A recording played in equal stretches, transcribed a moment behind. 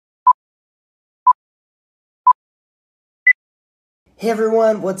Hey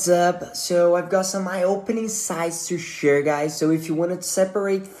everyone, what's up? So I've got some eye-opening insights to share, guys. So if you want to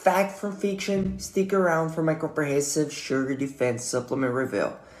separate fact from fiction, stick around for my comprehensive sugar defense supplement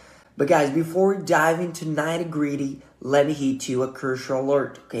review. But guys, before we dive into nitty-gritty, let me hit you a crucial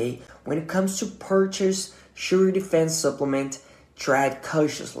alert, okay? When it comes to purchase sugar defense supplement, tread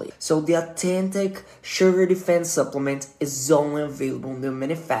cautiously. So the authentic sugar defense supplement is only available on the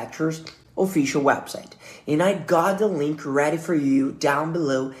manufacturer's official website, and I got the link ready for you down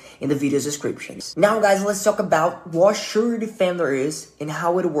below in the video's description. Now guys, let's talk about what Sugar Defender is and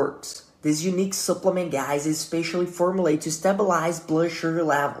how it works. This unique supplement, guys, is specially formulated to stabilize blood sugar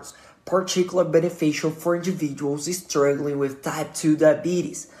levels, particularly beneficial for individuals struggling with type 2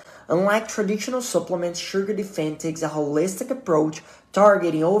 diabetes. Unlike traditional supplements, Sugar Defend takes a holistic approach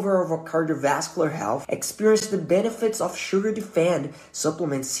targeting overall cardiovascular health. Experience the benefits of Sugar Defend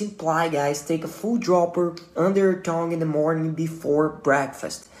supplements. Simply, guys, take a full dropper under your tongue in the morning before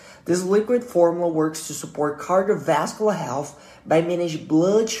breakfast. This liquid formula works to support cardiovascular health by managing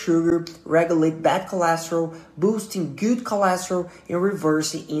blood sugar, regulate bad cholesterol, boosting good cholesterol, and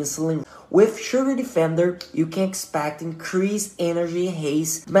reversing insulin. With Sugar Defender, you can expect increased energy,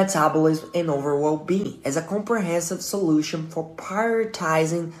 haste, metabolism, and overall well-being as a comprehensive solution for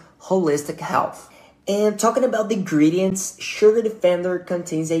prioritizing holistic health. And talking about the ingredients, Sugar Defender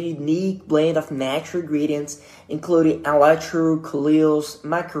contains a unique blend of natural ingredients, including electro, coleus,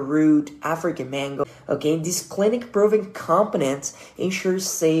 maca root, African mango. Okay, these clinic-proven components ensure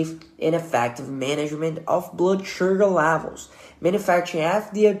safe and effective management of blood sugar levels. Manufacturing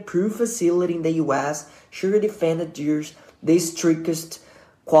FDA-approved facility in the US, Sugar Defender adheres the strictest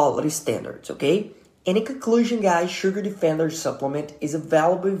quality standards. Okay. And in conclusion, guys, Sugar Defender supplement is a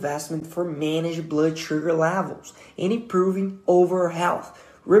valuable investment for managing blood sugar levels and improving overall health.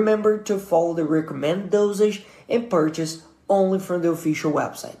 Remember to follow the recommended dosage and purchase only from the official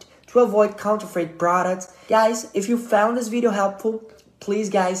website to avoid counterfeit products. Guys, if you found this video helpful, please,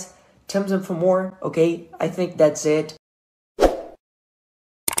 guys, thumbs up for more, okay? I think that's it.